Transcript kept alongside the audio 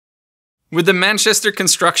With the Manchester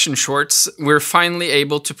Construction shorts, we're finally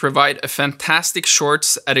able to provide a fantastic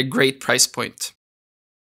shorts at a great price point.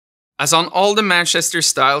 As on all the Manchester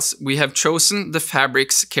styles, we have chosen the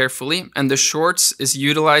fabrics carefully, and the shorts is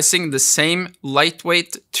utilizing the same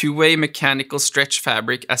lightweight two-way mechanical stretch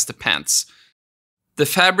fabric as the pants. The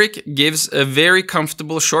fabric gives a very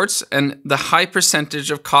comfortable shorts, and the high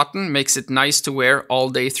percentage of cotton makes it nice to wear all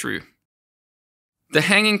day through. The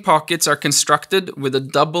hanging pockets are constructed with a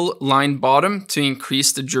double lined bottom to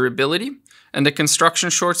increase the durability, and the construction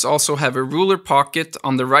shorts also have a ruler pocket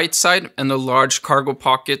on the right side and a large cargo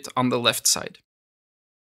pocket on the left side.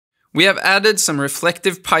 We have added some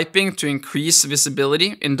reflective piping to increase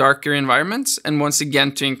visibility in darker environments and once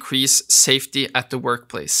again to increase safety at the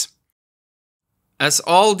workplace. As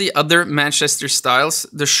all the other Manchester styles,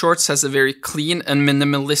 the shorts has a very clean and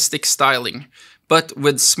minimalistic styling, but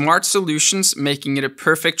with smart solutions making it a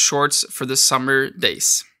perfect shorts for the summer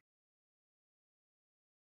days.